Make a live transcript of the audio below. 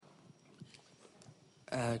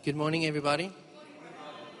Good morning, everybody.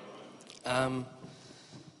 I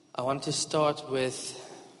want to start with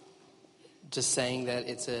just saying that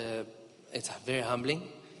it's very humbling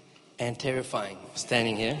and terrifying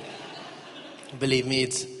standing here. Believe me,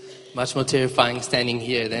 it's much more terrifying standing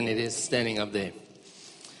here than it is standing up there.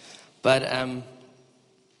 But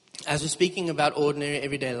as we're speaking about ordinary,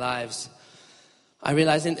 everyday lives, I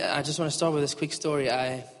realized, I just want to start with this quick story.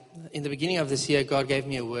 In the beginning of this year, God gave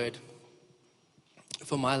me a word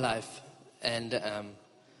for my life, and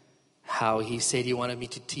how He said He wanted me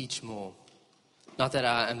to teach more. Not that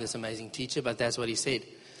I am this amazing teacher, but that's what He said.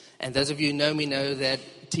 And those of you who know me know that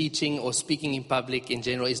teaching or speaking in public in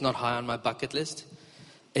general is not high on my bucket list.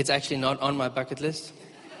 It's actually not on my bucket list.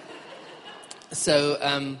 So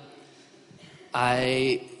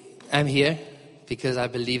I am here because I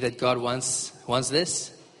believe that God wants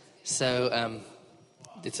this. So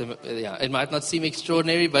it might not seem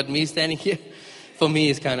extraordinary, but me standing here, for me,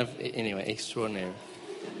 is kind of, anyway, extraordinary.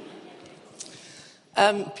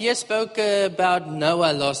 Pierre spoke about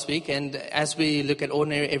Noah last week, and as we look at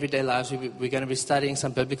ordinary, everyday lives, we're going to be studying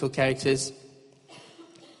some biblical characters.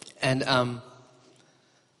 And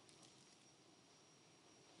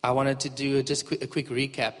I wanted to do a quick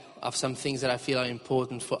recap of some things that I feel are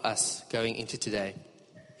important for us going into today.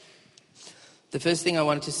 The first thing I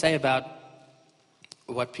wanted to say about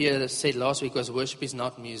what Pierre said last week was worship is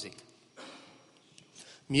not music.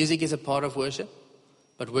 Music is a part of worship,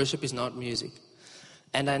 but worship is not music.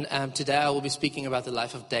 And then today I will be speaking about the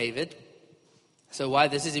life of David. So why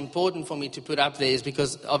this is important for me to put up there is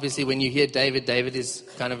because obviously when you hear David is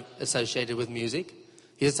kind of associated with music.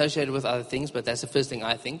 He's associated with other things, but that's the first thing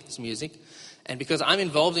I think is music. And because I'm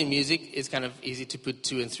involved in music, it's kind of easy to put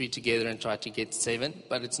 2 and 3 together and try to get 7,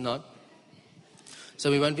 but it's not. So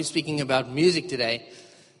we won't be speaking about music today.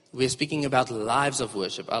 We're speaking about lives of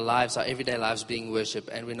worship. Our lives, our everyday lives being worship,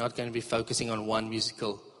 and we're not going to be focusing on one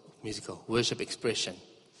musical worship expression.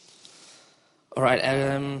 All right.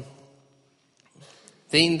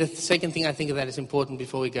 Then the second thing I think that is important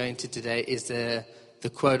before we go into today is the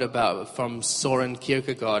quote from Søren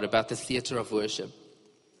Kierkegaard about the theater of worship.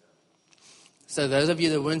 So those of you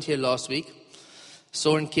that weren't here last week,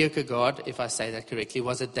 Søren Kierkegaard, if I say that correctly,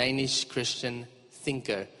 was a Danish Christian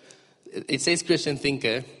thinker. It says Christian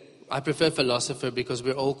thinker. I prefer philosopher because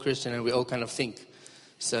we're all Christian and we all kind of think.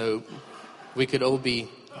 So we could all be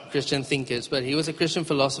Christian thinkers. But he was a Christian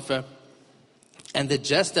philosopher. And the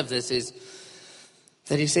gist of this is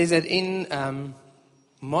that he says that in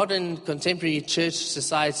modern contemporary church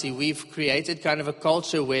society, we've created kind of a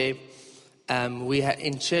culture where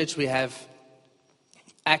in church we have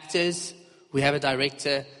actors, we have a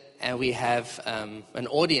director, and we have an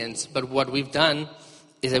audience. But what we've done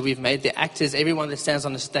is that we've made the actors everyone that stands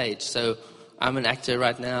on the stage. So I'm an actor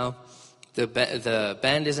right now. The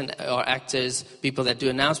band are actors. People that do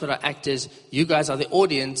announcement are actors. You guys are the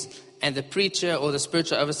audience. And the preacher or the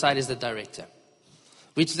spiritual oversight is the director.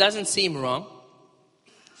 Which doesn't seem wrong.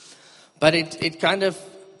 But it kind of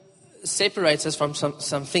separates us from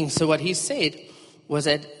some things. So what he said was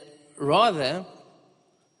that rather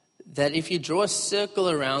that if you draw a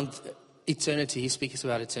circle around eternity, he speaks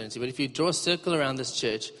about eternity, but if you draw a circle around this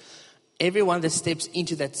church, everyone that steps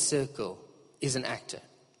into that circle is an actor.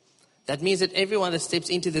 That means that everyone that steps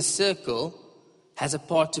into the circle has a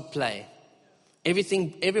part to play.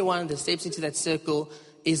 Everyone that steps into that circle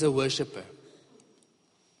is a worshiper.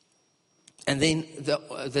 And then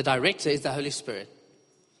the director is the Holy Spirit.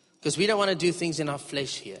 Because we don't want to do things in our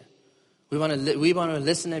flesh here. We want to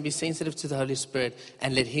listen and be sensitive to the Holy Spirit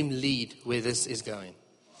and let Him lead where this is going.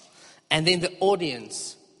 And then the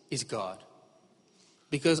audience is God.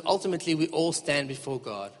 Because ultimately we all stand before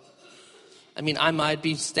God. I mean, I might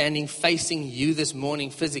be standing facing you this morning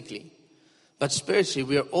physically. But spiritually,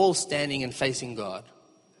 we are all standing and facing God.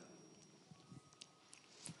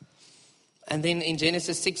 And then in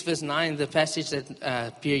Genesis 6 verse 9, the passage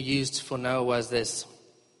that Pierre used for Noah was this.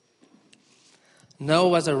 Noah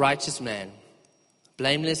was a righteous man,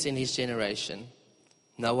 blameless in his generation.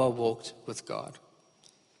 Noah walked with God.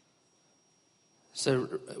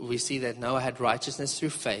 So we see that Noah had righteousness through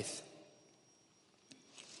faith.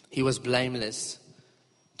 He was blameless.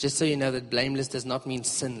 Just so you know that blameless does not mean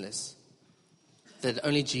sinless. That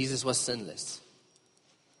only Jesus was sinless.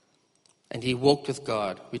 And he walked with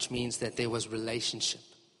God, which means that there was relationship.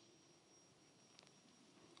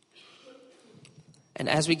 And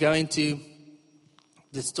as we go into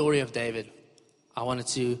the story of David, I wanted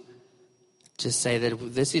to just say that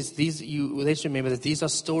let's remember that these are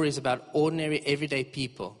stories about ordinary, everyday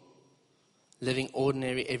people living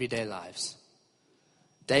ordinary, everyday lives.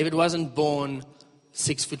 David wasn't born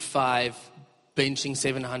 6'5", benching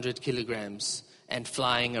 700 kilograms and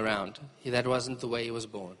flying around. That wasn't the way he was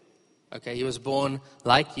born. Okay, he was born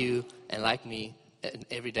like you and like me, an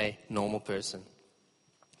everyday, normal person.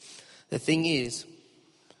 The thing is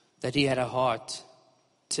that he had a heart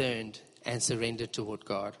turned and surrendered toward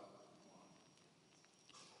God.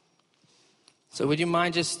 So would you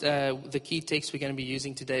mind just, the key text we're going to be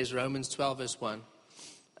using today is Romans 12 verse 1.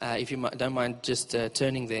 If you don't mind just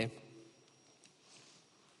turning there.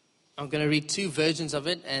 I'm going to read two versions of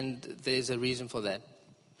it, and there's a reason for that.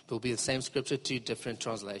 It will be the same scripture, two different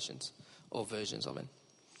translations or versions of it.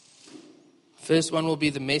 First one will be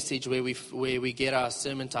the Message, where we get our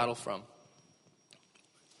sermon title from.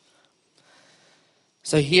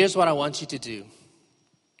 So here's what I want you to do.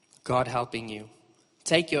 God helping you.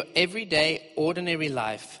 Take your everyday, ordinary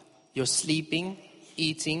life, your sleeping,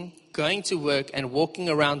 eating, going to work, and walking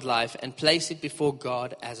around life, and place it before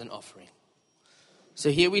God as an offering. So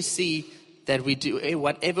here we see that we do,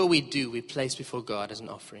 whatever we do, we place before God as an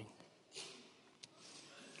offering.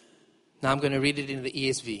 Now I'm going to read it in the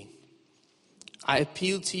ESV. I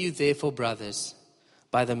appeal to you, therefore, brothers,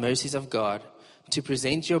 by the mercies of God, to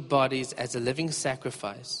present your bodies as a living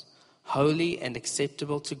sacrifice, holy and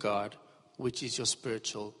acceptable to God, which is your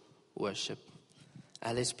spiritual worship.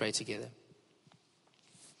 Let's pray together.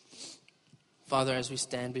 Father, as we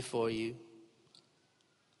stand before you,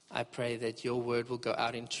 I pray that your word will go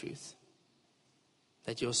out in truth,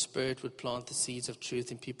 that your Spirit would plant the seeds of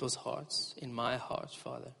truth in people's hearts, in my heart,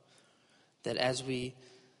 Father, that as we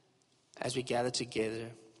gather together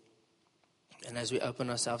and as we open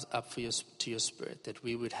ourselves up to your Spirit, that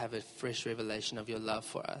we would have a fresh revelation of your love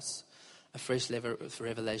for us, a fresh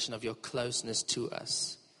revelation of your closeness to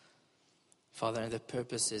us, Father, and the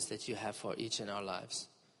purposes that you have for each in our lives.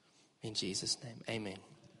 In Jesus' name, amen.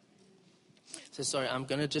 So sorry, I'm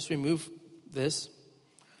going to just remove this.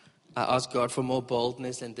 I asked God for more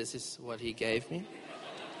boldness, and this is what he gave me.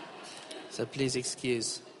 So please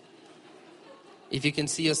excuse. If you can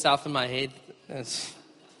see yourself in my head, it's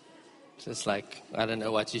just like, I don't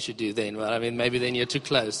know what you should do then. Well, I mean, maybe then you're too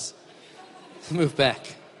close. Move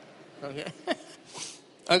back. Okay.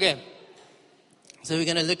 Okay. So we're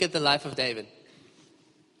going to look at the life of David.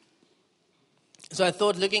 So I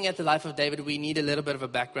thought, looking at the life of David, we need a little bit of a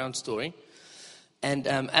background story. And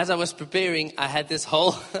as I was preparing, I had this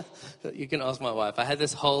whole, you can ask my wife, I had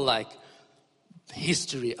this whole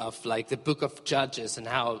history of the book of Judges and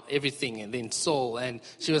how everything, and then Saul. And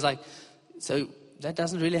she was like, so that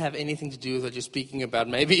doesn't really have anything to do with what you're speaking about.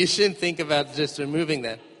 Maybe you shouldn't think about just removing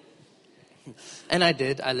that. And I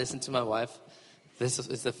did. I listened to my wife. This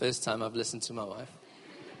is the first time I've listened to my wife.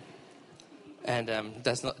 And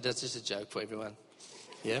that's just a joke for everyone.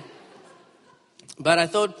 Yeah. But I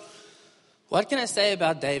thought, what can I say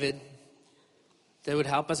about David that would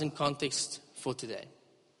help us in context for today?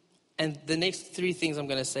 And the next three things I'm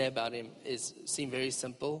going to say about him seem very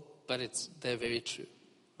simple, but they're very true.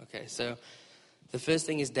 Okay, so the first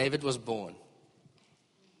thing is David was born.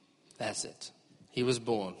 That's it. He was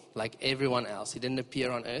born like everyone else. He didn't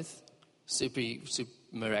appear on earth super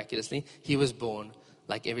miraculously. He was born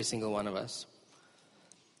like every single one of us.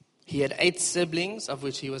 He had 8 siblings, of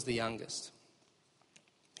which he was the youngest.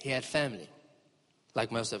 He had family,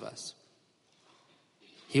 like most of us.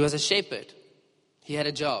 He was a shepherd. He had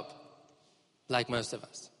a job, like most of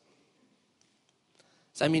us.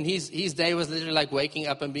 So, I mean, his day was literally like waking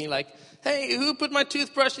up and being like, hey, who put my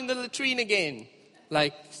toothbrush in the latrine again?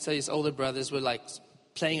 So his older brothers were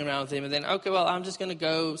playing around with him. And then, okay, well, I'm just going to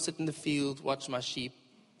go sit in the field, watch my sheep,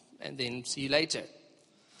 and then see you later.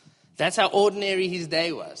 That's how ordinary his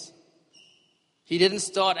day was. He didn't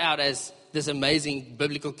start out as this amazing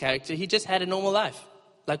biblical character. He just had a normal life,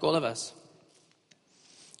 like all of us.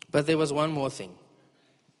 But there was one more thing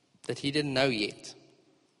that he didn't know yet.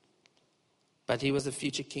 But he was the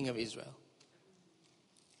future king of Israel.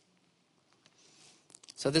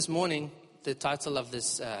 So this morning, the title of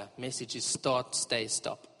this message is Start, Stay,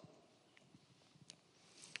 Stop.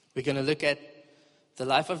 We're going to look at the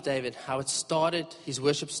life of David, how it started. His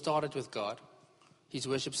worship started with God. His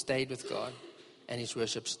worship stayed with God. And his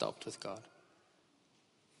worship stopped with God.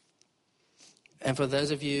 And for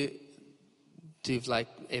those of you who've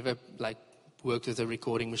ever worked with a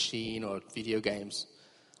recording machine or video games,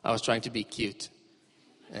 I was trying to be cute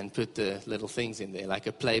and put the little things in there, like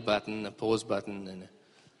a play button, a pause button, and a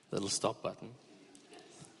little stop button.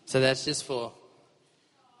 So that's just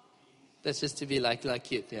to be like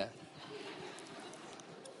cute, yeah.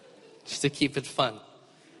 Just to keep it fun,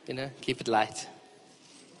 keep it light.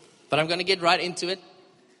 But I'm going to get right into it.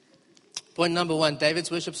 Point number 1, David's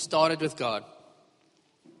worship started with God.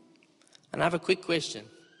 And I have a quick question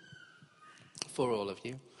for all of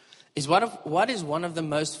you, is what is one of the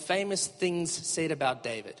most famous things said about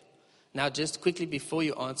David? Now, just quickly before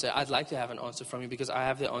you answer, I'd like to have an answer from you because I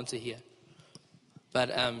have the answer here. But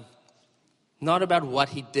not about what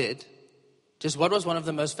he did, just what was one of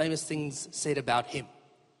the most famous things said about him?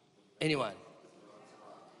 Anyone?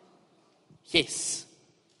 Yes.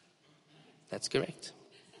 That's correct.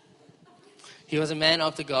 He was a man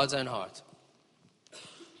after God's own heart.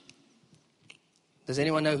 Does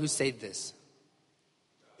anyone know who said this?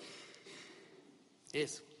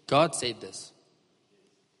 Yes, God said this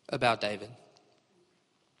about David.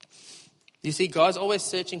 You see, God's always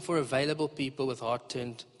searching for available people with heart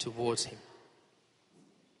turned towards him.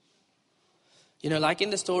 You know, like in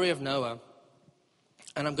the story of Noah,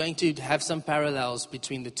 and I'm going to have some parallels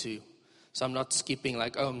between the two. So I'm not skipping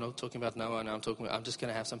like, I'm not talking about Noah, now I'm just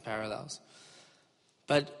going to have some parallels.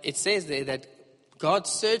 But it says there that God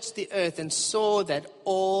searched the earth and saw that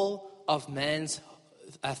all of man's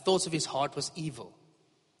thoughts of his heart was evil.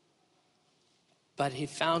 But he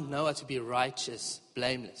found Noah to be righteous,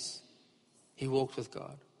 blameless. He walked with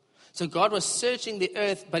God. So God was searching the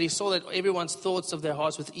earth, but he saw that everyone's thoughts of their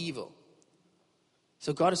hearts was evil.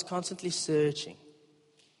 So God is constantly searching.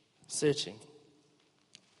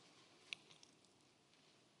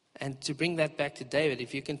 And to bring that back to David,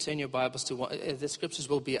 if you can turn your Bibles to the scriptures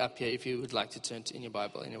will be up here if you would like to turn in your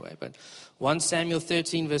Bible anyway. But 1 Samuel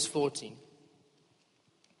 13 verse 14.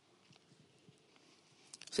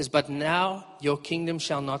 It says, but now your kingdom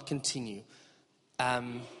shall not continue.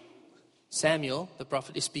 Samuel, the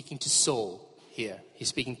prophet, is speaking to Saul here. He's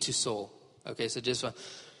speaking to Saul. Okay, so just one.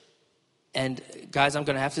 And guys, I'm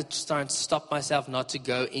going to have to stop myself not to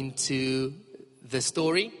go into the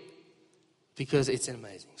story because it's an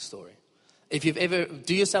amazing story. If you've ever,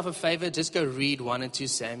 do yourself a favor, just go read 1 and 2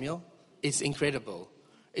 Samuel. It's incredible.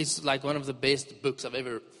 It's like one of the best books I've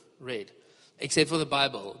ever read. Except for the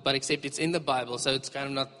Bible, but except it's in the Bible, so it's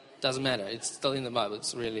kind of doesn't matter. It's still in the Bible.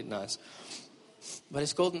 It's really nice. But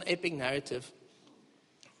it's called an epic narrative.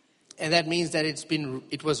 And that means that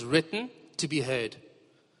it was written to be heard.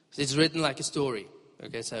 It's written like a story.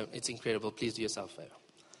 Okay, so it's incredible. Please do yourself a favor.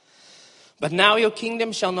 But now your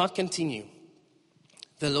kingdom shall not continue.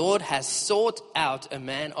 The Lord has sought out a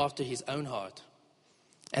man after his own heart.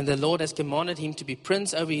 And the Lord has commanded him to be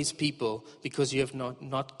prince over his people because you have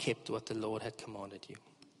not kept what the Lord had commanded you.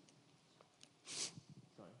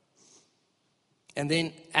 And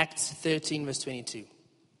then Acts 13 verse 22.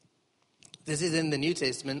 This is in the New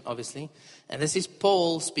Testament, obviously. And this is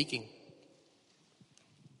Paul speaking.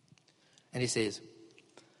 And he says,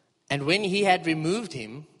 and when he had removed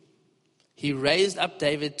him, he raised up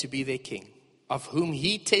David to be their king, of whom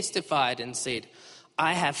he testified and said,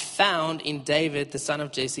 I have found in David, the son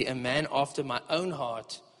of Jesse, a man after my own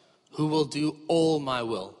heart who will do all my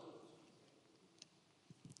will.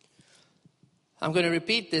 I'm going to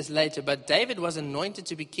repeat this later, but David was anointed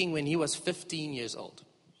to be king when he was 15 years old.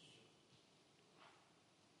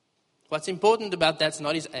 What's important about that's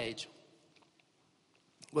not his age.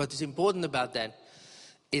 What is important about that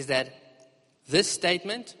is that this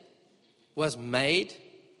statement was made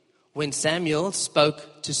when Samuel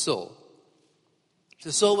spoke to Saul. So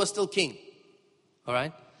Saul was still king. All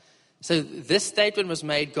right? So this statement was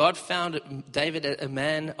made. God found David a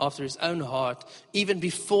man after his own heart even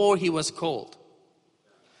before he was called.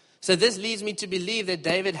 So this leads me to believe that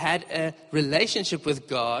David had a relationship with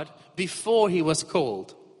God before he was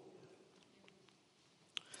called.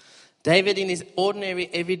 David, in his ordinary,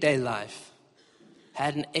 everyday life,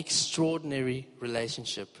 had an extraordinary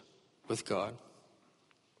relationship with God.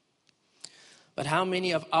 But how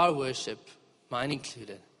many of our worship, mine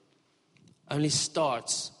included, only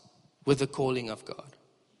starts with the calling of God?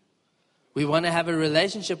 We want to have a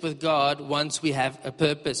relationship with God once we have a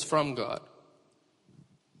purpose from God.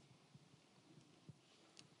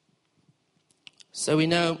 So we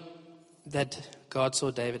know that God saw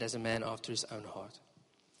David as a man after his own heart.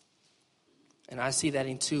 And I see that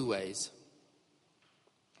in two ways.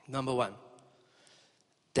 Number one,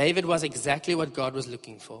 David was exactly what God was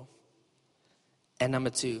looking for. And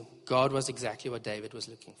number two, God was exactly what David was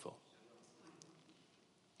looking for.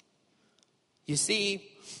 You see,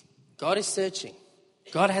 God is searching.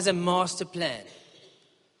 God has a master plan.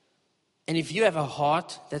 And if you have a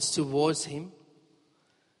heart that's towards Him,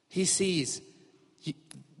 He sees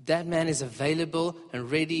that man is available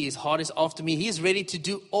and ready. His heart is after me. He is ready to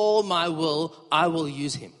do all my will. I will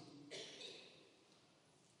use him.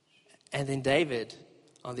 And then David,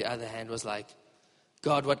 on the other hand, was like,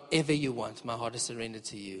 God, whatever you want, my heart is surrendered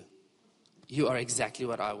to you. You are exactly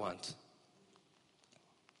what I want.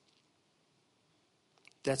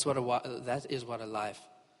 That is what a life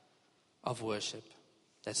of worship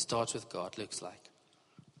that starts with God looks like.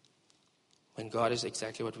 When God is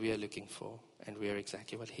exactly what we are looking for, and we are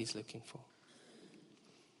exactly what He's looking for.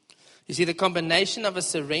 You see, the combination of a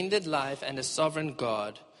surrendered life and a sovereign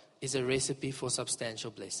God is a recipe for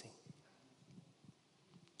substantial blessing.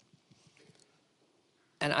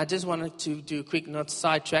 And I just wanted to do a quick, not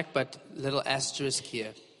sidetrack, but little asterisk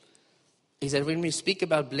here. Is that when we speak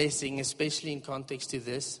about blessing, especially in context to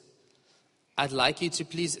this, I'd like you to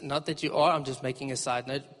please, not that you are, I'm just making a side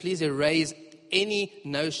note, please erase any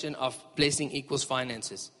notion of blessing equals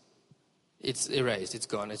finances. It's erased, it's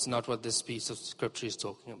gone. It's not what this piece of scripture is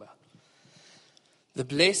talking about. The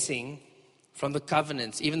blessing from the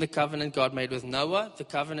covenants, even the covenant God made with Noah, the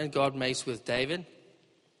covenant God makes with David,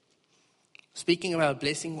 speaking about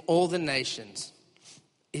blessing all the nations,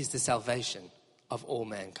 is the salvation of all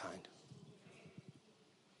mankind.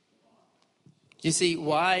 You see,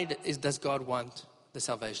 why does God want the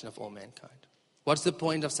salvation of all mankind? What's the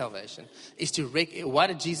point of salvation? Why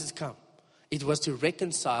did Jesus come? It was to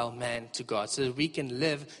reconcile man to God so that we can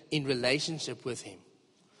live in relationship with Him.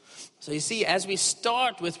 So you see, as we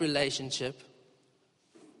start with relationship,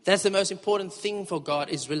 that's the most important thing for God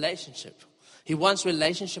is relationship. He wants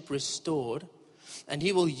relationship restored, and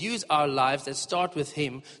He will use our lives that start with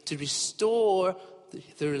Him to restore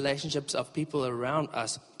the relationships of people around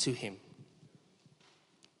us to Him.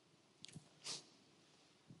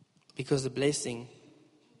 Because the blessing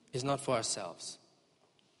is not for ourselves.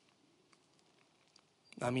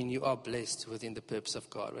 I mean, you are blessed within the purpose of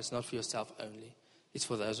God. It's not for yourself only. It's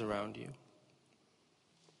for those around you.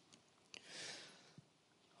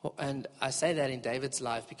 And I say that in David's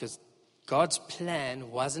life because God's plan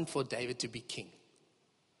wasn't for David to be king.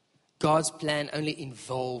 God's plan only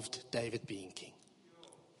involved David being king.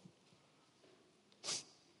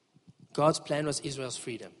 God's plan was Israel's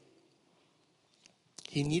freedom.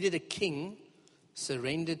 He needed a king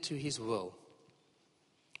surrendered to His will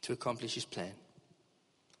to accomplish His plan.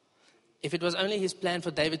 If it was only His plan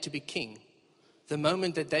for David to be king, the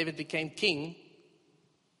moment that David became king,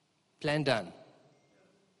 plan done.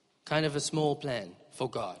 Kind of a small plan for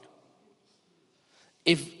God.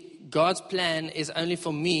 If God's plan is only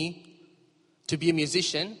for me to be a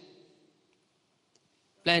musician,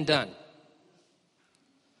 plan done.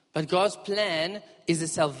 But God's plan is the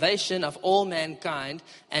salvation of all mankind,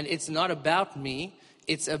 and it's not about me.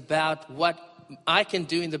 It's about what I can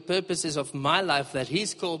do in the purposes of my life that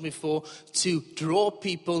He's called me for to draw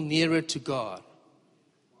people nearer to God.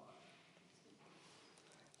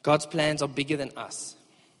 God's plans are bigger than us.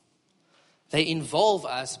 They involve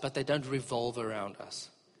us, but they don't revolve around us.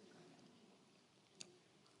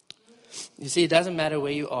 You see, it doesn't matter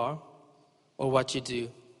where you are or what you do,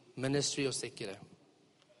 ministry or secular.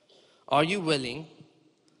 Are you willing,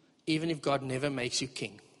 even if God never makes you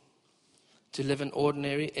king, to live an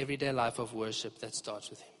ordinary, everyday life of worship that starts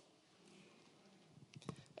with Him?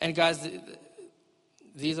 And guys,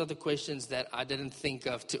 these are the questions that I didn't think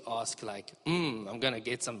of to ask, like, I'm going to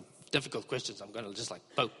get some difficult questions. I'm going to just like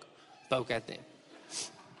poke at them.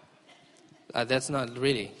 That's not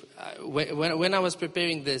really. When I was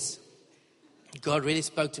preparing this, God really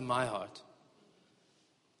spoke to my heart.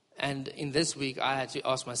 And in this week, I had to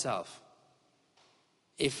ask myself,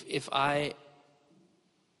 if I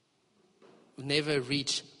never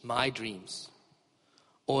reach my dreams,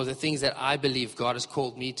 or the things that I believe God has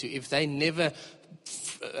called me to, if they never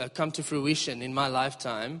come to fruition in my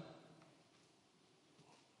lifetime,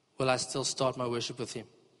 will I still start my worship with Him?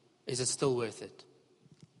 Is it still worth it?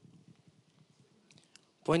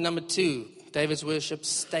 Point number 2, David's worship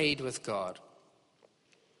stayed with God.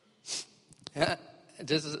 Yeah,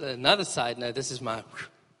 this is another side note. This is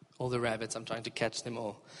all the rabbits. I'm trying to catch them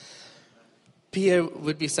all. Pierre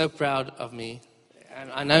would be so proud of me.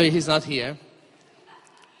 And I know he's not here.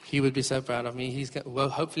 He would be so proud of me.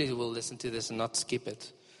 Hopefully he will listen to this and not skip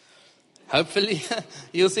it. Hopefully,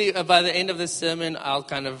 you'll see by the end of this sermon, I'll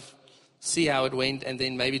kind of see how it went, and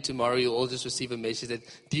then maybe tomorrow you'll all just receive a message that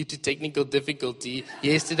due to technical difficulty,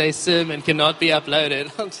 yesterday's sermon cannot be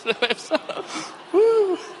uploaded onto the website.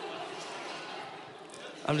 Woo.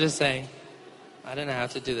 I'm just saying, I don't know how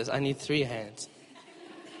to do this. I need 3 hands.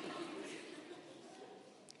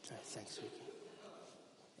 Oh, thanks, Ricky.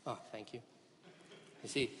 Oh, thank you. You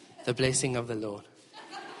see, the blessing of the Lord.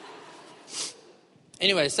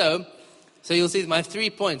 Anyway, so you'll see my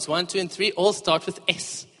 3 points, 1, 2, and 3, all start with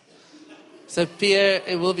S. So Pierre,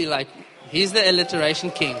 it will be like, he's the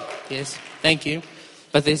alliteration king. Yes, thank you.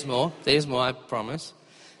 But there's more. There's more, I promise.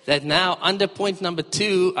 That now, under point number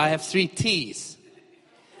 2, I have 3 T's.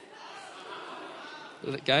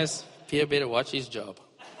 Guys, Pierre better watch his job.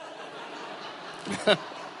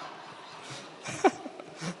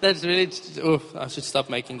 That's really, I should stop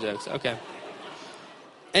making jokes. Okay.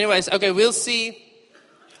 Anyways, okay, we'll see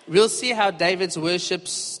how David's worship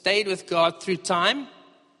stayed with God through time,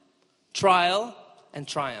 trial, and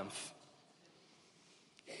triumph.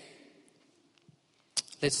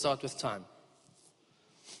 Let's start with time.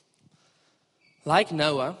 Like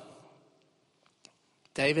Noah,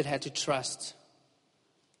 David had to trust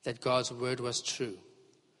that God's word was true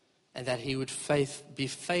and that he would be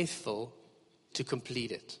faithful to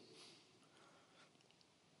complete it.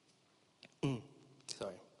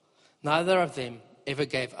 Sorry. Neither of them ever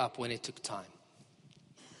gave up when it took time.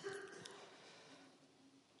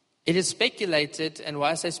 It is speculated, and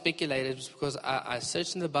why I say speculated is because I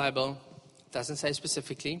searched in the Bible, it doesn't say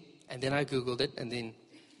specifically, and then I Googled it, and then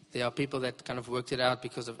there are people that kind of worked it out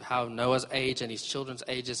because of how Noah's age and his children's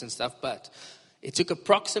ages and stuff, but it took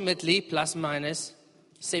approximately, plus minus,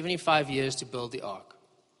 75 years to build the ark.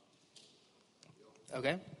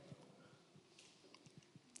 Okay?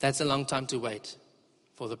 That's a long time to wait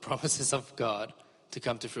for the promises of God to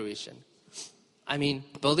come to fruition. I mean,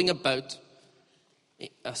 building a boat,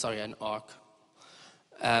 an ark,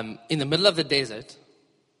 in the middle of the desert,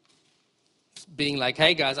 being like,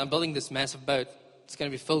 hey guys, I'm building this massive boat. It's going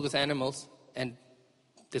to be filled with animals, and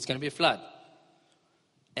there's going to be a flood.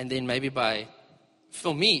 And then maybe by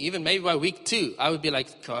week 2, I would be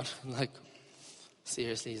like, God,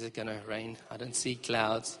 seriously, is it going to rain? I don't see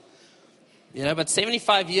clouds. But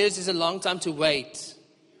 75 years is a long time to wait.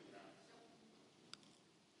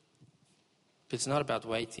 But it's not about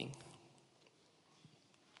waiting.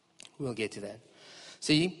 We'll get to that.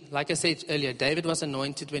 See, like I said earlier, David was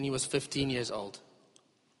anointed when he was 15 years old.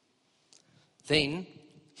 Then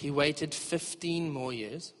he waited 15 more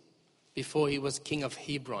years before he was king of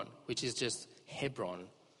Hebron, which is just Hebron.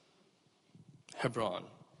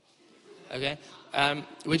 Okay?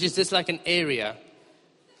 Which is just like an area.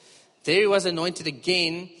 There he was anointed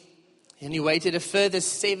again, and he waited a further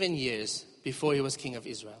 7 years before he was king of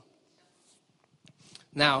Israel.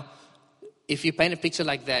 Now, if you paint a picture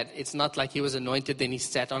like that, it's not like he was anointed, then he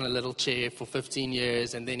sat on a little chair for 15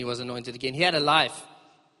 years, and then he was anointed again. He had a life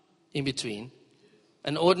in between,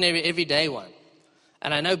 an ordinary, everyday one.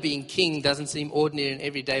 And I know being king doesn't seem ordinary and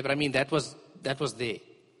everyday, but I mean, that was there.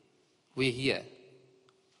 We're here.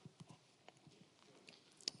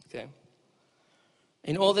 Okay.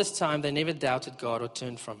 In all this time, they never doubted God or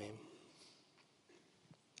turned from him.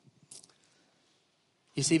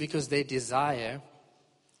 You see, because their desire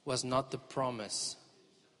was not the promise,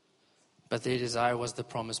 but their desire was the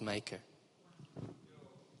promise maker.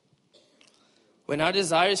 When our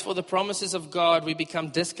desire is for the promises of God, we become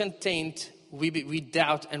discontent, we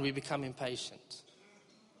doubt, and we become impatient.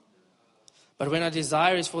 But when our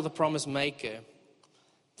desire is for the promise maker,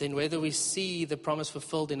 then whether we see the promise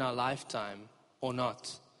fulfilled in our lifetime or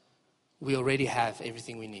not, we already have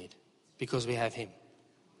everything we need because we have him.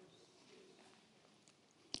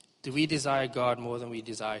 Do we desire God more than we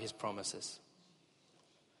desire his promises?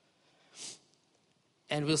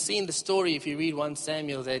 And we'll see in the story, if you read 1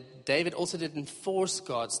 Samuel, that David also didn't force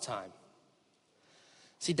God's time.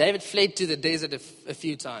 See, David fled to the desert a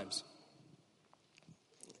few times.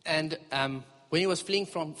 And when he was fleeing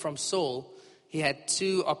from Saul, he had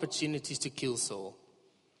 2 opportunities to kill Saul.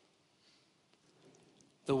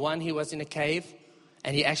 The one, he was in a cave,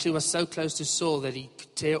 and he actually was so close to Saul that he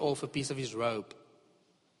could tear off a piece of his robe.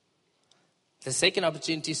 The second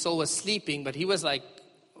opportunity, Saul was sleeping, but he was like,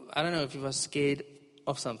 I don't know if he was scared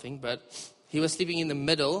of something, but he was sleeping in the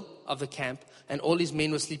middle of the camp, and all his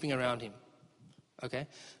men were sleeping around him. Okay?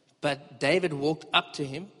 But David walked up to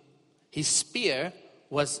him. His spear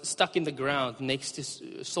was stuck in the ground next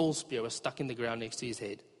to, Saul's spear was stuck in the ground next to his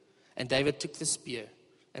head. And David took the spear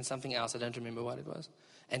and something else, I don't remember what it was,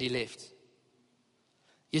 and he left.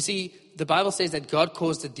 You see, the Bible says that God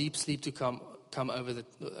caused a deep sleep to come over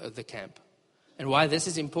the camp. And why this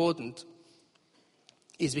is important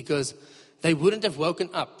is because they wouldn't have woken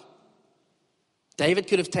up. David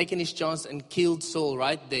could have taken his chance and killed Saul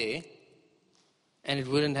right there, and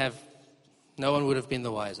no one would have been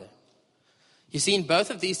the wiser. You see, in both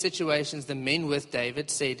of these situations, the men with David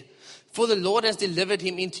said, "For the Lord has delivered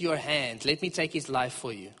him into your hand. Let me take his life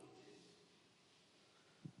for you."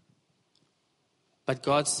 But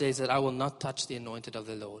God says that I will not touch the anointed of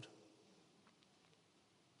the Lord.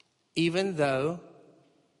 Even though,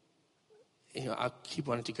 I keep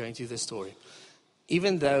wanting to go into this story.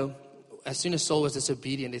 Even though, as soon as Saul was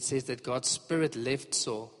disobedient, it says that God's spirit left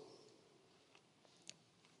Saul.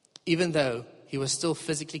 Even though he was still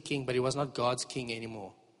physically king, but he was not God's king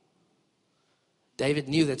anymore. David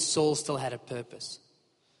knew that Saul still had a purpose.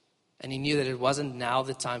 And he knew that it wasn't now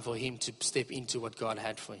the time for him to step into what God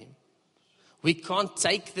had for him. We can't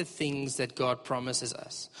take the things that God promises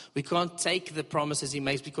us. We can't take the promises he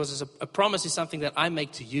makes, because a promise is something that I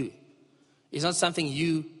make to you. It's not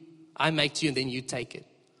something I make to you and then you take it.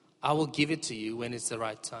 I will give it to you when it's the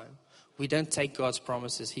right time. We don't take God's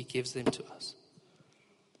promises. He gives them to us.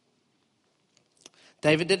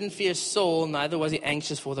 David didn't fear Saul, neither was he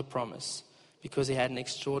anxious for the promise, because he had an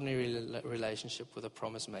extraordinary relationship with a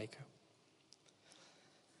promise maker.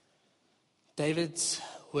 David's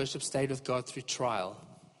worship stayed with God through trial.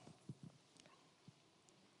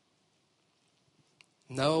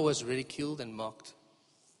 Noah was ridiculed and mocked.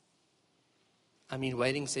 I mean,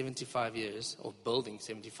 waiting 75 years, or building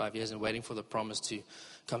 75 years and waiting for the promise to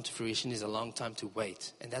come to fruition is a long time to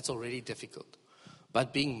wait. And that's already difficult.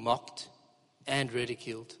 But being mocked and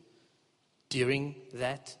ridiculed during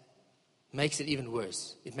that makes it even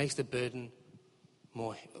worse. It makes the burden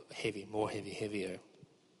heavier.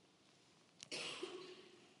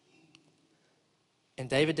 And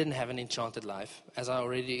David didn't have an enchanted life. As I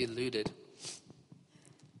already alluded,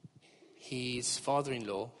 his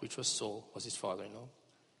father-in-law, which was Saul, was his father-in-law,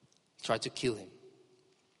 tried to kill him.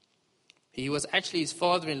 He was actually his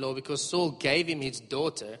father-in-law because Saul gave him his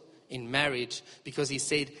daughter in marriage, because he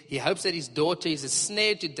said he hopes that his daughter is a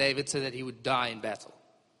snare to David so that he would die in battle.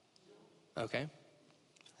 Okay?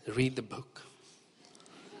 Read the book.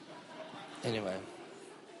 Anyway.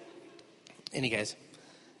 Any case.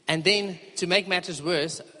 And then, to make matters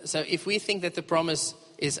worse, so if we think that the promise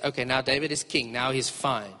is, okay, now David is king, now he's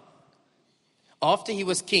fine. After he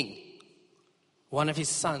was king, one of his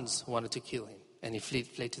sons wanted to kill him, and he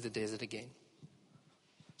fled to the desert again.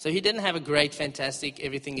 So he didn't have a great, fantastic,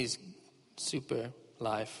 everything is super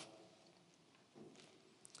life.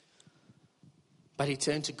 But he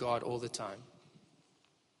turned to God all the time.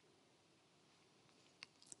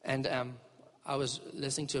 And I was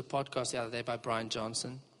listening to a podcast the other day by Brian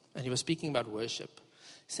Johnson, and he was speaking about worship.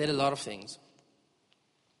 He said a lot of things.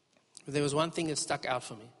 But there was one thing that stuck out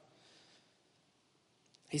for me.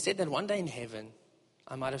 He said that one day in heaven,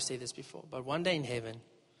 I might have said this before, but one day in heaven,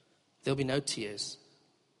 there'll be no tears.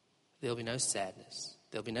 There'll be no sadness.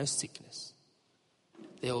 There'll be no sickness.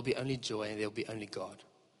 There will be only joy, and there'll be only God.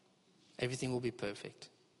 Everything will be perfect.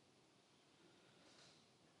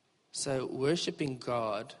 So worshiping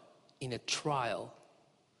God in a trial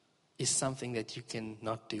is something that you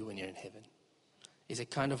cannot do when you're in heaven. It's a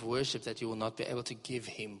kind of worship that you will not be able to give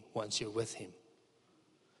him once you're with him,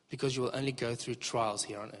 because you will only go through trials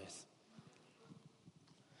here on earth.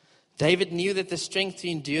 David knew that the strength to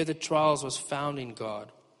endure the trials was found in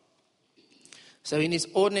God. So in his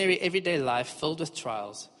ordinary everyday life filled with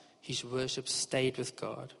trials, his worship stayed with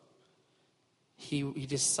God. He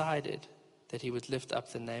decided that he would lift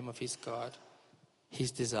up the name of his God, his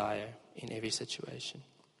desire, in every situation.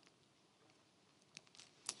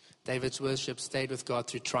 David's worship stayed with God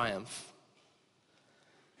through triumph.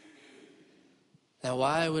 Now,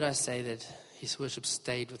 why would I say that his worship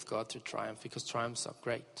stayed with God through triumph? Because triumphs are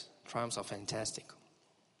great. Triumphs are fantastic.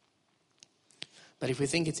 But if we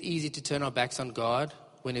think it's easy to turn our backs on God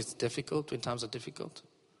when it's difficult, when times are difficult,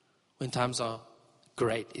 when times are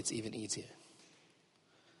great, it's even easier.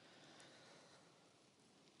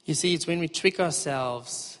 You see, it's when we trick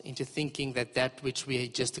ourselves into thinking that which we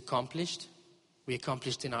just accomplished, we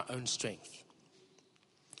accomplished in our own strength.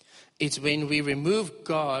 It's when we remove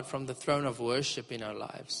God from the throne of worship in our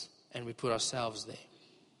lives and we put ourselves there.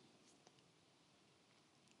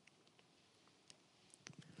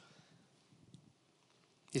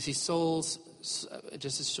 You see, Saul's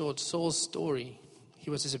story, he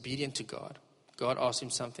was disobedient to God. God asked him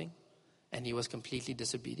something, and he was completely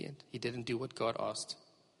disobedient. He didn't do what God asked.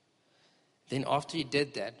 Then after he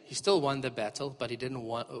did that, he still won the battle, but he didn't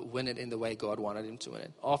win it in the way God wanted him to win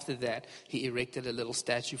it. After that, he erected a little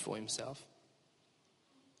statue for himself.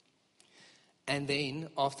 And then,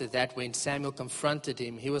 after that, when Samuel confronted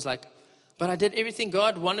him, he was like, but I did everything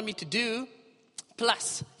God wanted me to do.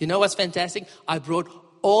 Plus, you know what's fantastic? I brought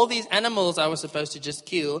all these animals I was supposed to just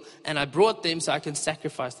kill, and I brought them so I can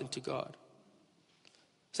sacrifice them to God.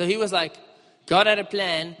 So he was like, God had a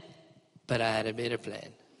plan, but I had a better plan.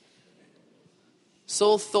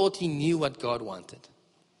 Saul thought he knew what God wanted.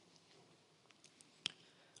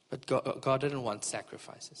 But God didn't want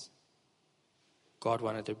sacrifices. God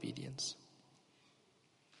wanted obedience.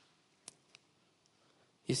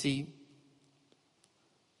 You see,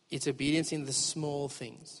 it's obedience in the small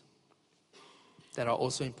things that are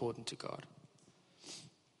also important to God.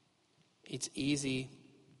 It's easy,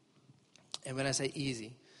 and when I say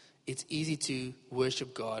easy, it's easy to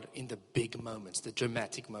worship God in the big moments, the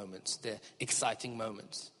dramatic moments, the exciting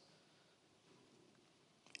moments.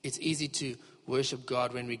 It's easy to worship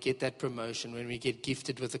God when we get that promotion, when we get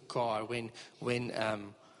gifted with a car, when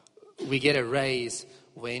we get a raise,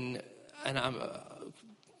 and I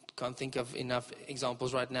can't think of enough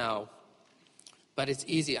examples right now. But it's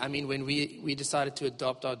easy. I mean, when we decided to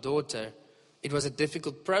adopt our daughter, it was a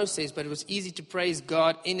difficult process, but it was easy to praise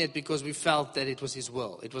God in it because we felt that it was His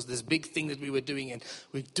will. It was this big thing that we were doing, and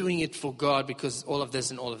we're doing it for God because all of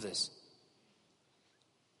this and all of this.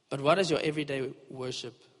 But what does your everyday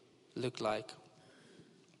worship look like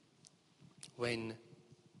when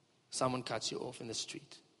someone cuts you off in the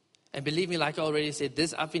street? And believe me, like I already said,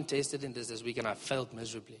 I've been tested in this week and I failed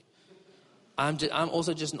miserably. I'm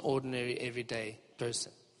also just an ordinary, everyday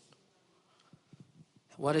person.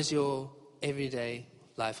 What does your everyday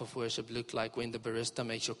life of worship look like when the barista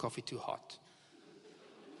makes your coffee too hot?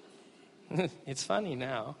 It's funny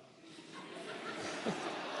now.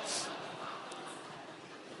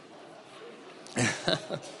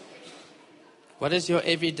 What does your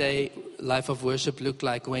everyday life of worship look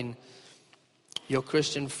like when your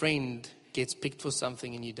Christian friend gets picked for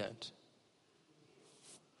something and you don't?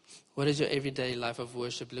 What does your everyday life of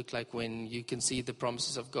worship look like when you can see the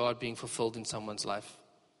promises of God being fulfilled in someone's life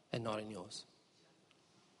and not in yours?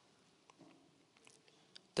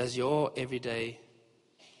 Does your everyday,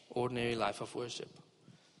 ordinary life of worship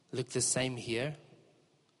look the same here,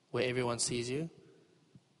 where everyone sees you,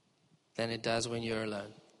 than it does when you're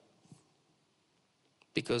alone?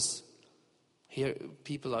 Because here,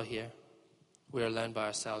 people are here. We're alone by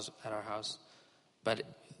ourselves at our house. But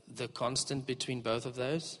the constant between both of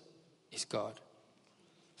those is God.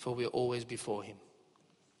 For we're always before Him.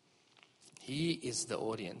 He is the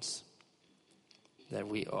audience that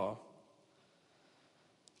we are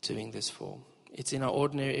doing this for. It's in our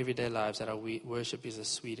ordinary everyday lives that our worship is the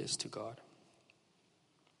sweetest to God.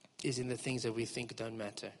 It's in the things that we think don't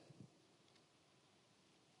matter.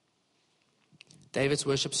 David's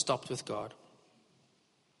worship stopped with God.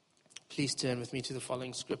 Please turn with me to the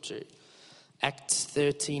following scripture. Acts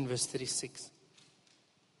 13 verse 36.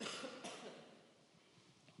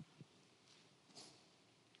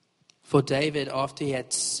 For David, after he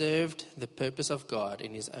had served the purpose of God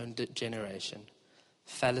in his own generation,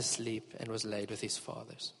 fell asleep and was laid with his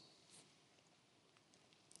fathers.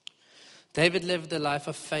 David lived a life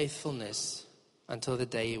of faithfulness until the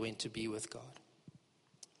day he went to be with God.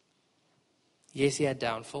 Yes, he had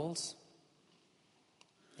downfalls.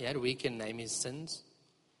 He had we can name his sins.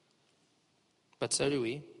 But so do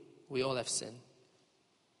we. We all have sin.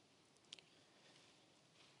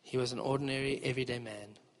 He was an ordinary, everyday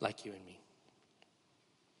man like you and me.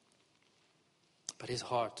 But his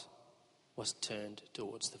heart was turned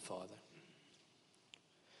towards the Father.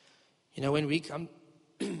 You know, when we come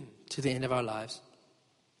to the end of our lives,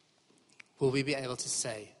 will we be able to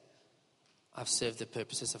say, I've served the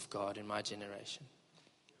purposes of God in my generation?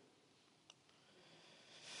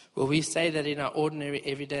 Will we say that in our ordinary,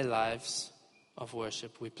 everyday lives of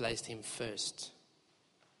worship, we placed Him first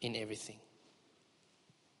in everything?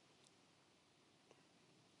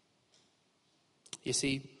 You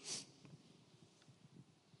see,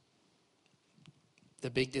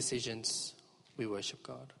 the big decisions, we worship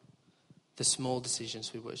God. The small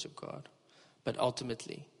decisions, we worship God. But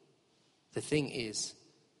ultimately, the thing is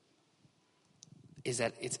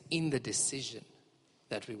that it's in the decision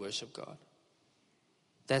that we worship God.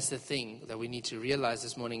 That's the thing that we need to realize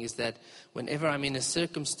this morning, is that whenever I'm in a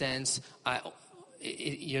circumstance,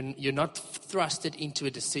 you're not thrusted into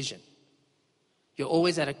a decision. You're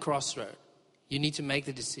always at a crossroad. You need to make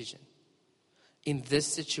the decision. In this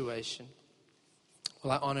situation,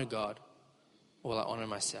 will I honor God or will I honor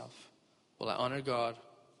myself? Will I honor God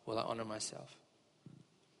or will I honor myself?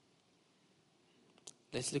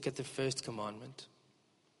 Let's look at the first commandment.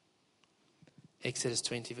 Exodus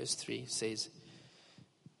 20 verse 3 says,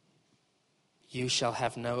 you shall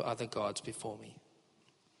have no other gods before me.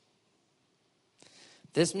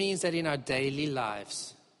 This means that in our daily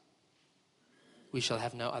lives, we shall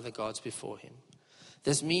have no other gods before Him.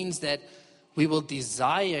 This means that we will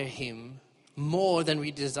desire Him more than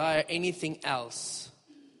we desire anything else.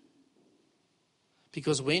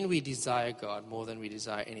 Because when we desire God more than we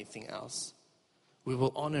desire anything else, we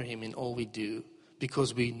will honor Him in all we do,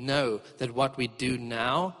 because we know that what we do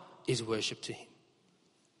now is worship to Him.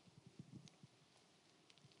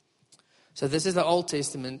 So this is the Old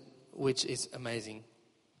Testament, which is amazing.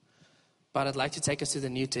 But I'd like to take us to the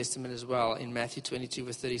New Testament as well, in Matthew 22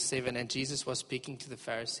 verse 37. And Jesus was speaking to the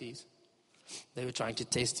Pharisees. They were trying to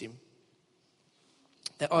test Him.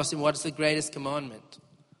 They asked Him, what's the greatest commandment?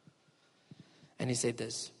 And He said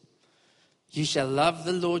this: you shall love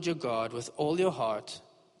the Lord your God with all your heart,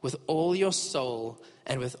 with all your soul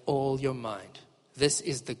and with all your mind. This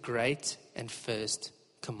is the great and first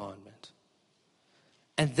commandment.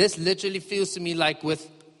 And this literally feels to me like with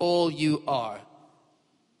all you are.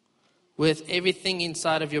 With everything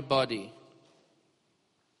inside of your body.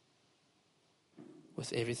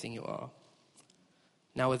 With everything you are.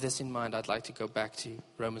 Now with this in mind, I'd like to go back to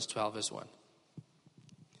Romans 12 verse 1.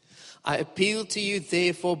 I appeal to you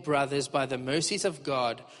therefore, brothers, by the mercies of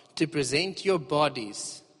God, to present your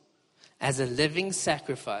bodies as a living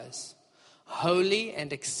sacrifice, holy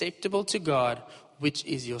and acceptable to God, which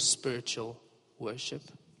is your spiritual worship.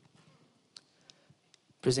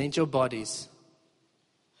 Present your bodies.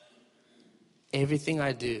 Everything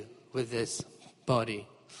I do with this body,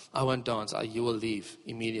 I won't dance. You will leave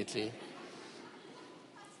immediately.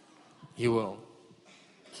 You will.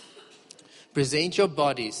 Present your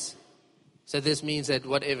bodies. So this means that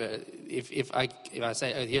whatever, if I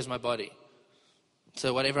say, oh, here's my body.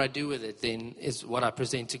 So whatever I do with it then is what I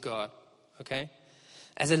present to God. Okay?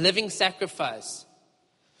 As a living sacrifice.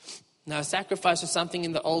 Now, sacrifice was something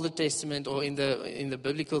in the Older Testament or in the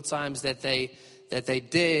biblical times that they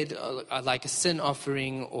did, like a sin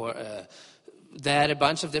offering or they had a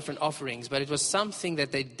bunch of different offerings, but it was something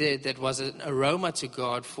that they did that was an aroma to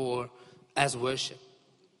God as worship.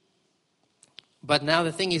 But now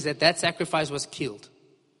the thing is that sacrifice was killed.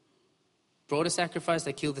 Brought a sacrifice,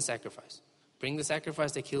 they killed the sacrifice. Bring the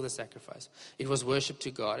sacrifice, they kill the sacrifice. It was worship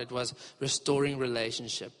to God. It was restoring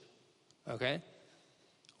relationship. Okay?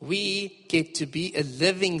 We get to be a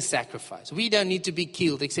living sacrifice. We don't need to be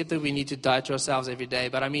killed, except that we need to die to ourselves every day.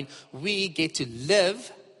 But I mean, we get to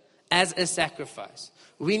live as a sacrifice.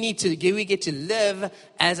 We get to live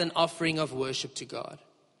as an offering of worship to God,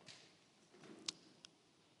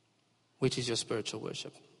 which is your spiritual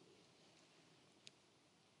worship.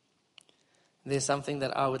 There's something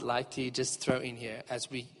that I would like to just throw in here as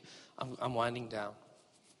I'm winding down.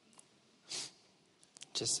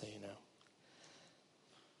 Just so you know.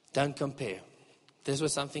 Don't compare. This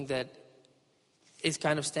was something that is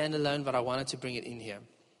kind of standalone, but I wanted to bring it in here.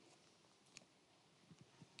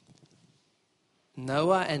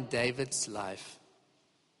 Noah and David's life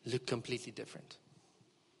looked completely different.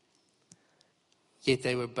 Yet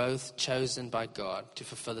they were both chosen by God to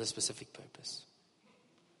fulfill a specific purpose.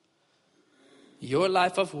 Your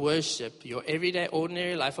life of worship, your everyday,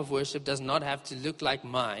 ordinary life of worship does not have to look like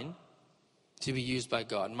mine to be used by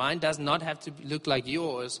God. Mine does not have to look like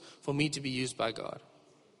yours for me to be used by God.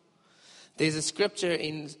 There's a scripture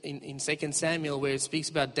in 2 Samuel where it speaks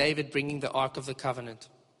about David bringing the Ark of the Covenant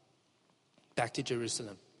back to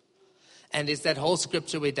Jerusalem. And it's that whole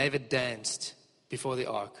scripture where David danced before the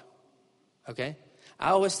Ark. Okay? I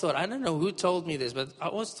always thought, I don't know who told me this, but I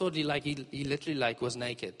always thought he literally was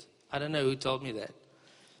naked. I don't know who told me that.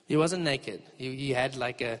 He wasn't naked. He had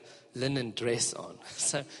like a linen dress on.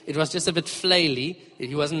 So it was just a bit flaily.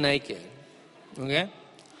 He wasn't naked. Okay?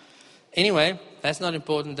 Anyway, that's not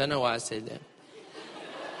important. Don't know why I said that.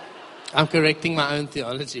 I'm correcting my own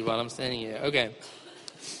theology while I'm standing here. Okay.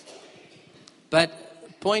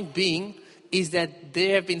 But point being is that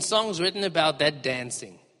there have been songs written about that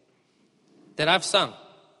dancing that I've sung.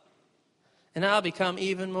 And I'll become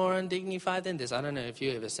even more undignified than this. I don't know if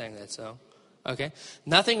you ever sang that song. Okay?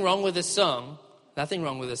 Nothing wrong with the song. Nothing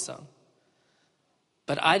wrong with the song.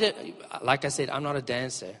 But like I said, I'm not a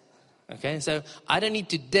dancer. Okay? So I don't need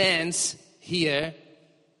to dance here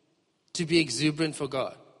to be exuberant for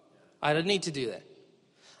God. I don't need to do that.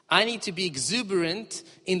 I need to be exuberant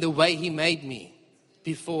in the way He made me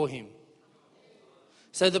before Him.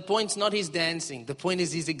 So the point's not his dancing. The point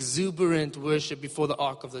is his exuberant worship before the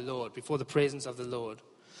ark of the Lord, before the presence of the Lord.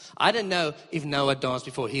 I don't know if Noah danced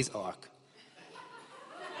before his ark.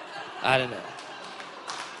 I don't know.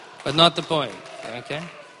 But not the point, okay?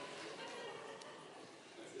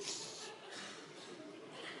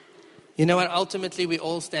 You know what? Ultimately, we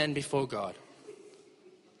all stand before God.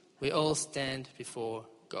 We all stand before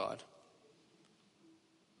God.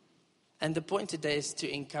 And the point today is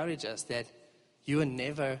to encourage us that you are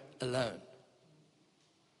never alone.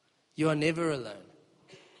 You are never alone.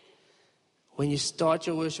 When you start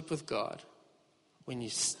your worship with God, when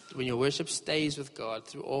your worship stays with God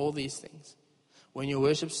through all these things, when your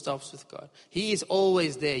worship stops with God, He is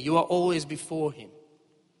always there. You are always before Him.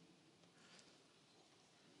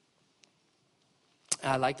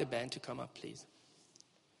 I'd like the band to come up, please.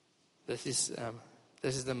 This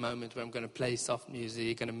is the moment where I'm going to play soft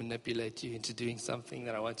music, going to manipulate you into doing something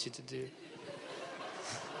that I want you to do.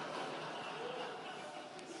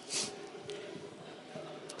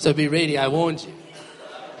 So be ready, I warned you.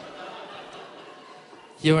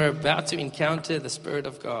 You are about to encounter the Spirit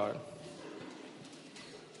of God.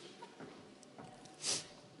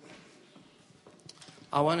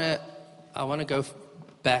 I want to go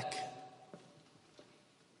back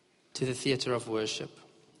to the theater of worship.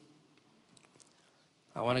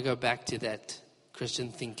 I want to go back to that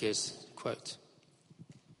Christian thinker's quote.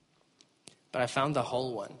 But I found the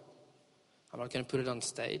whole one. I'm not going to put it on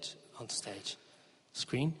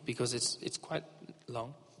screen, because it's quite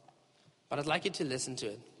long. But I'd like you to listen to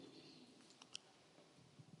it.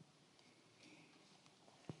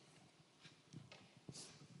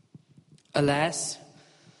 Alas,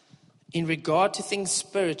 in regard to things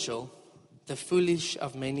spiritual, the foolish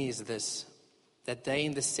of many is this, that they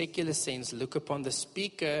in the secular sense look upon the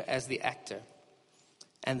speaker as the actor,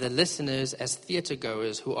 and the listeners as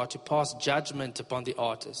theatergoers who are to pass judgment upon the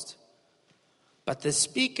artist. But the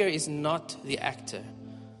speaker is not the actor,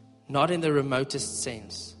 not in the remotest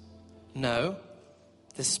sense. No,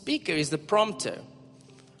 the speaker is the prompter.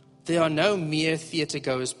 There are no mere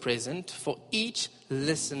theatergoers present, for each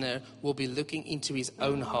listener will be looking into his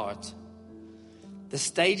own heart. The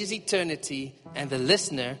stage is eternity, and the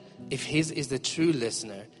listener, if his is the true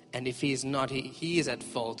listener, and if he is not, he is at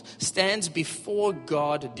fault, stands before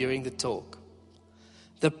God during the talk.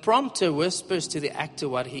 The prompter whispers to the actor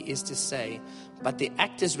what he is to say, but the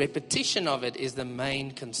actor's repetition of it is the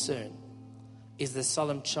main concern, is the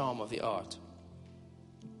solemn charm of the art.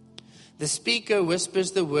 The speaker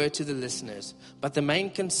whispers the word to the listeners, but the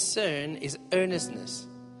main concern is earnestness,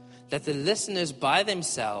 that the listeners by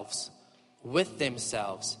themselves, with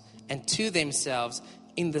themselves, and to themselves,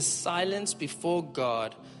 in the silence before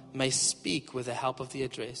God, may speak with the help of the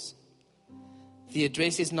address. The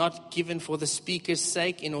address is not given for the speaker's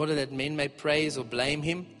sake in order that men may praise or blame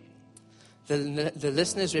him. The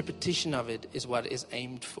listener's repetition of it is what is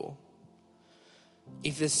aimed for.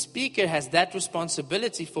 If the speaker has that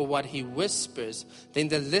responsibility for what he whispers, then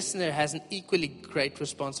the listener has an equally great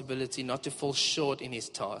responsibility not to fall short in his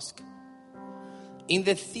task. In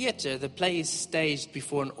the theater, the play is staged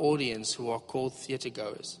before an audience who are called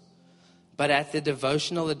theatergoers. But at the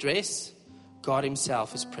devotional address, God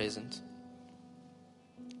himself is present.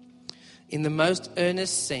 In the most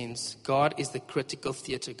earnest sense, God is the critical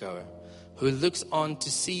theatergoer who looks on to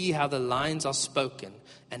see how the lines are spoken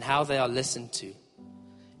and how they are listened to.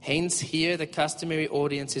 Hence, here the customary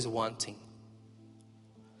audience is wanting.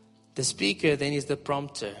 The speaker then is the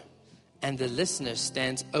prompter, and the listener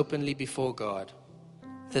stands openly before God.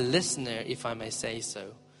 The listener, if I may say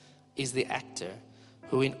so, is the actor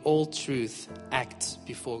who in all truth acts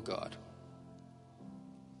before God.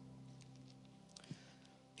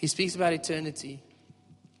 He speaks about eternity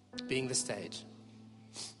being the stage.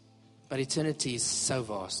 But eternity is so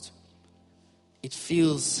vast. It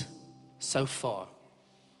feels so far.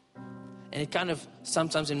 And it kind of,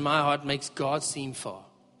 sometimes in my heart, makes God seem far.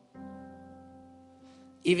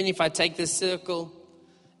 Even if I take this circle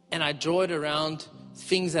and I draw it around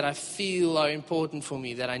things that I feel are important for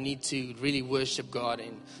me, that I need to really worship God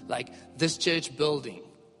in, like this church building,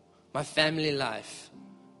 my family life,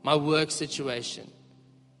 my work situation.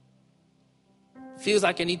 Feels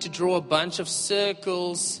like I need to draw a bunch of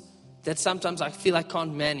circles that sometimes I feel I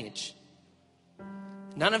can't manage.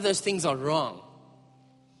 None of those things are wrong.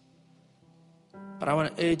 But I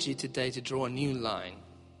want to urge you today to draw a new line.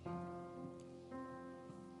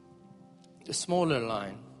 A smaller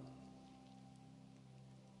line.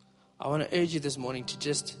 I want to urge you this morning to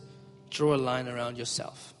just draw a line around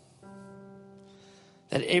yourself.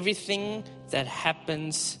 That everything that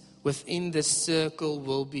happens within this circle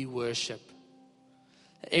will be worship.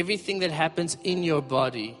 Everything that happens in your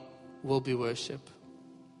body will be worship.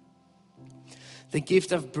 The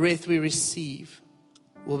gift of breath we receive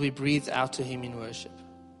will be breathed out to him in worship.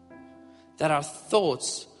 That our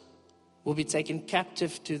thoughts will be taken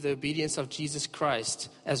captive to the obedience of Jesus Christ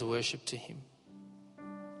as worship to him.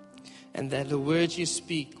 And that the words you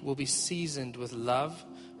speak will be seasoned with love,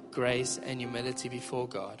 grace, and humility before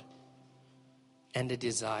God, and a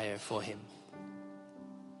desire for him.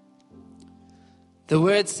 The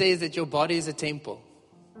word says that your body is a temple,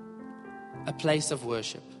 a place of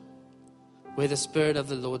worship, where the Spirit of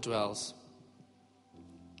the Lord dwells.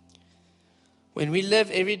 When we live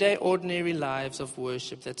everyday, ordinary lives of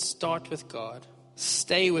worship that start with God,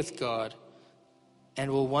 stay with God, and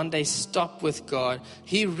will one day stop with God,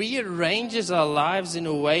 he rearranges our lives in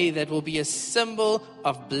a way that will be a symbol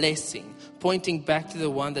of blessing, pointing back to the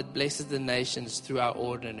one that blesses the nations through our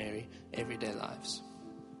ordinary, everyday lives.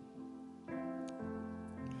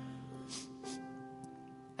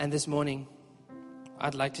 And this morning,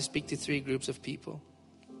 I'd like to speak to 3 groups of people.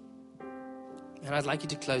 And I'd like you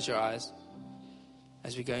to close your eyes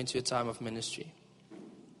as we go into a time of ministry.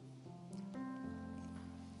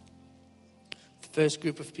 The first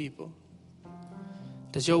group of people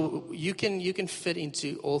You can fit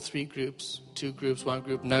into all three groups, 2 groups, 1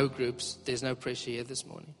 group, no groups. There's no pressure here this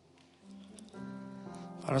morning.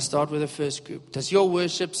 I want to start with the first group. Does your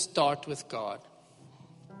worship start with God?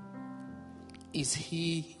 Is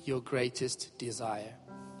He your greatest desire?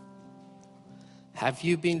 Have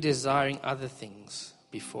you been desiring other things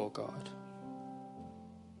before God?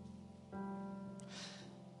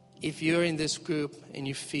 If you're in this group and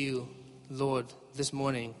you feel, Lord, this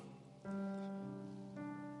morning,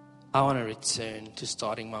 I want to return to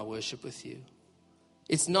starting my worship with you.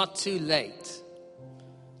 It's not too late.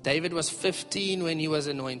 David was 15 when he was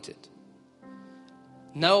anointed.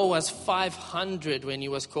 Noah was 500 when he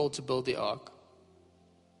was called to build the ark.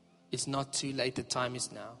 It's not too late. The time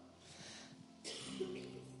is now.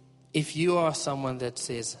 If you are someone that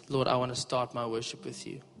says, Lord, I want to start my worship with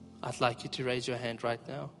you, I'd like you to raise your hand right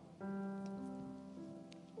now.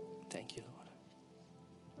 Thank you, Lord.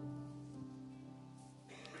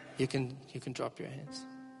 You can drop your hands.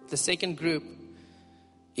 The second group,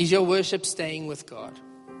 is your worship staying with God?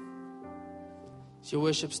 Is your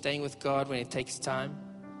worship staying with God when it takes time?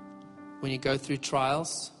 When you go through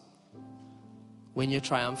trials? When you're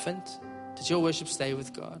triumphant? Does your worship stay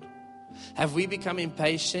with God? Have we become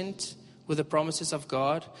impatient with the promises of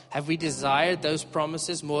God? Have we desired those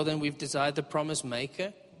promises more than we've desired the promise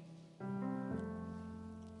maker?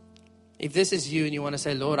 If this is you and you want to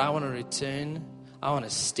say, Lord, I want to return. I want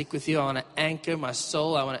to stick with you. I want to anchor my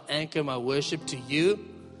soul. I want to anchor my worship to you.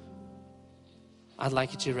 I'd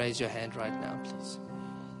like you to raise your hand right now, please.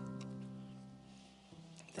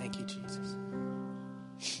 Thank you, Jesus.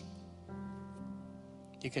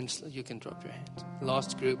 You can drop your hand.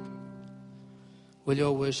 Last group. Will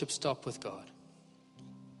your worship stop with God?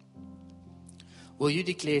 Will you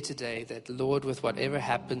declare today that, Lord, with whatever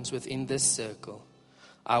happens within this circle,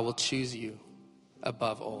 I will choose you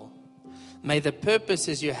above all. May the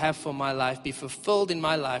purposes you have for my life be fulfilled in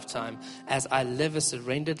my lifetime as I live a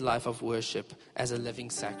surrendered life of worship as a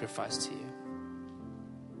living sacrifice to you.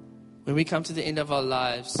 When we come to the end of our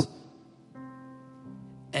lives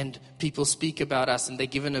and people speak about us and they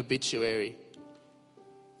give an obituary,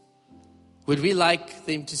 would we like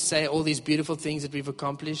them to say all these beautiful things that we've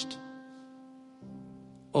accomplished?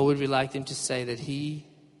 Or would we like them to say that He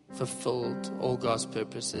fulfilled all God's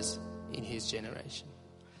purposes in His generation?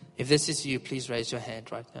 If this is you, please raise your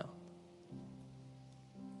hand right now.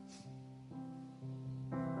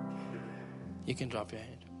 You can drop your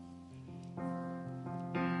hand.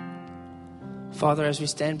 Father, as we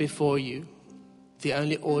stand before you, the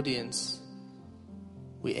only audience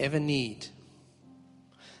we ever need,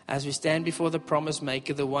 as we stand before the promise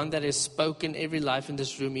maker, the one that has spoken every life in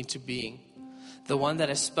this room into being, the one that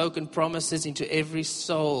has spoken promises into every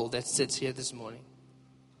soul that sits here this morning.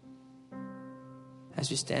 As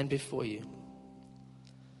we stand before you,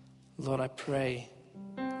 Lord, I pray,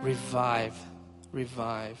 revive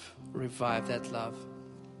that love.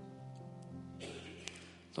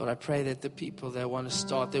 Lord, I pray that the people that want to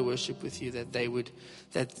start their worship with you, that they would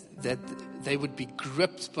be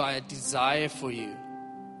gripped by a desire for you,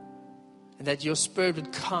 and that your Spirit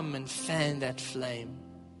would come and fan that flame.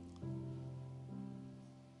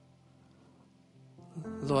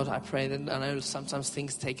 Lord, I pray that, I know sometimes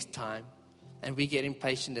things take time and we get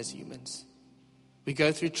impatient as humans. We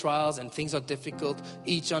go through trials and things are difficult,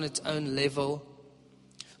 each on its own level.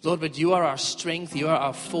 Lord, but you are our strength, you are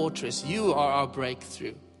our fortress, you are our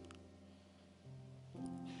breakthrough.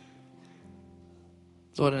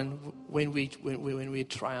 Lord, and when we're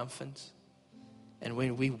triumphant and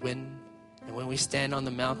when we win and when we stand on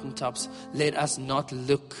the mountaintops, let us not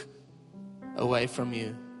look away from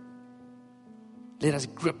you. Let us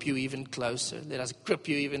grip you even closer. Let us grip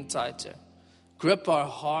you even tighter. Grip our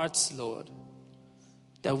hearts, Lord,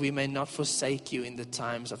 that we may not forsake you in the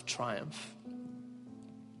times of triumph.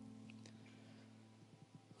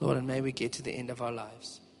 Lord, and may we get to the end of our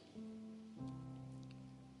lives,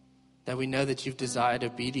 that we know that you've desired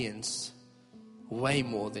obedience way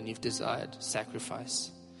more than you've desired sacrifice.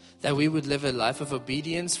 That we would live a life of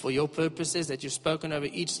obedience for your purposes that you've spoken over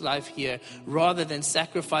each life here, rather than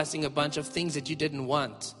sacrificing a bunch of things that you didn't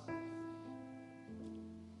want.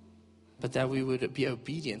 But that we would be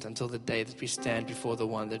obedient until the day that we stand before the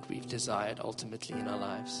one that we've desired ultimately in our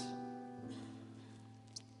lives.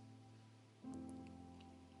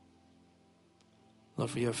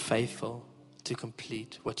 Lord, for you are faithful to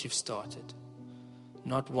complete what you've started.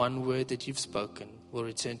 Not one word that you've spoken will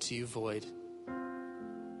return to you void.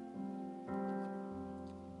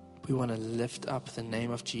 We want to lift up the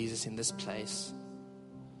name of Jesus in this place.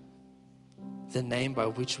 The name by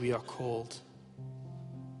which we are called.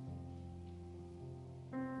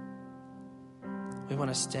 We want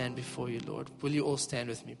to stand before you, Lord. Will you all stand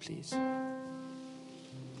with me, please?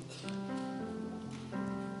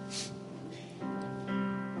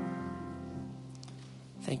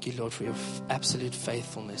 Thank you, Lord, for your absolute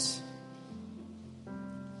faithfulness.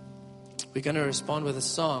 We're going to respond with a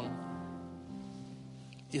song.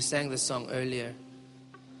 You sang this song earlier.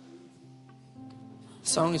 The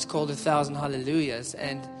song is called 1,000 Hallelujahs.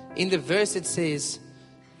 And in the verse it says,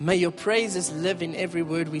 may your praises live in every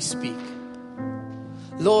word we speak.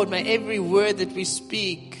 Lord, may every word that we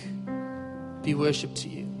speak be worship to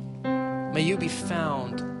you. May you be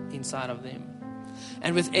found inside of them.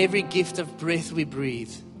 And with every gift of breath we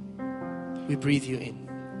breathe you in.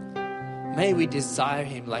 May we desire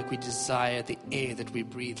him like we desire the air that we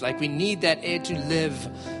breathe. Like we need that air to live.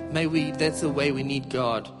 That's the way we need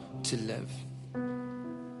God to live.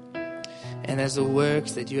 And as the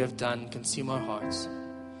works that you have done consume our hearts,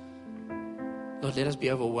 Lord, let us be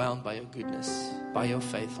overwhelmed by your goodness, by your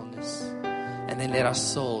faithfulness. And then let our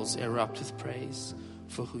souls erupt with praise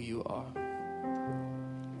for who you are.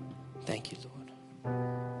 Thank you,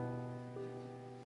 Lord.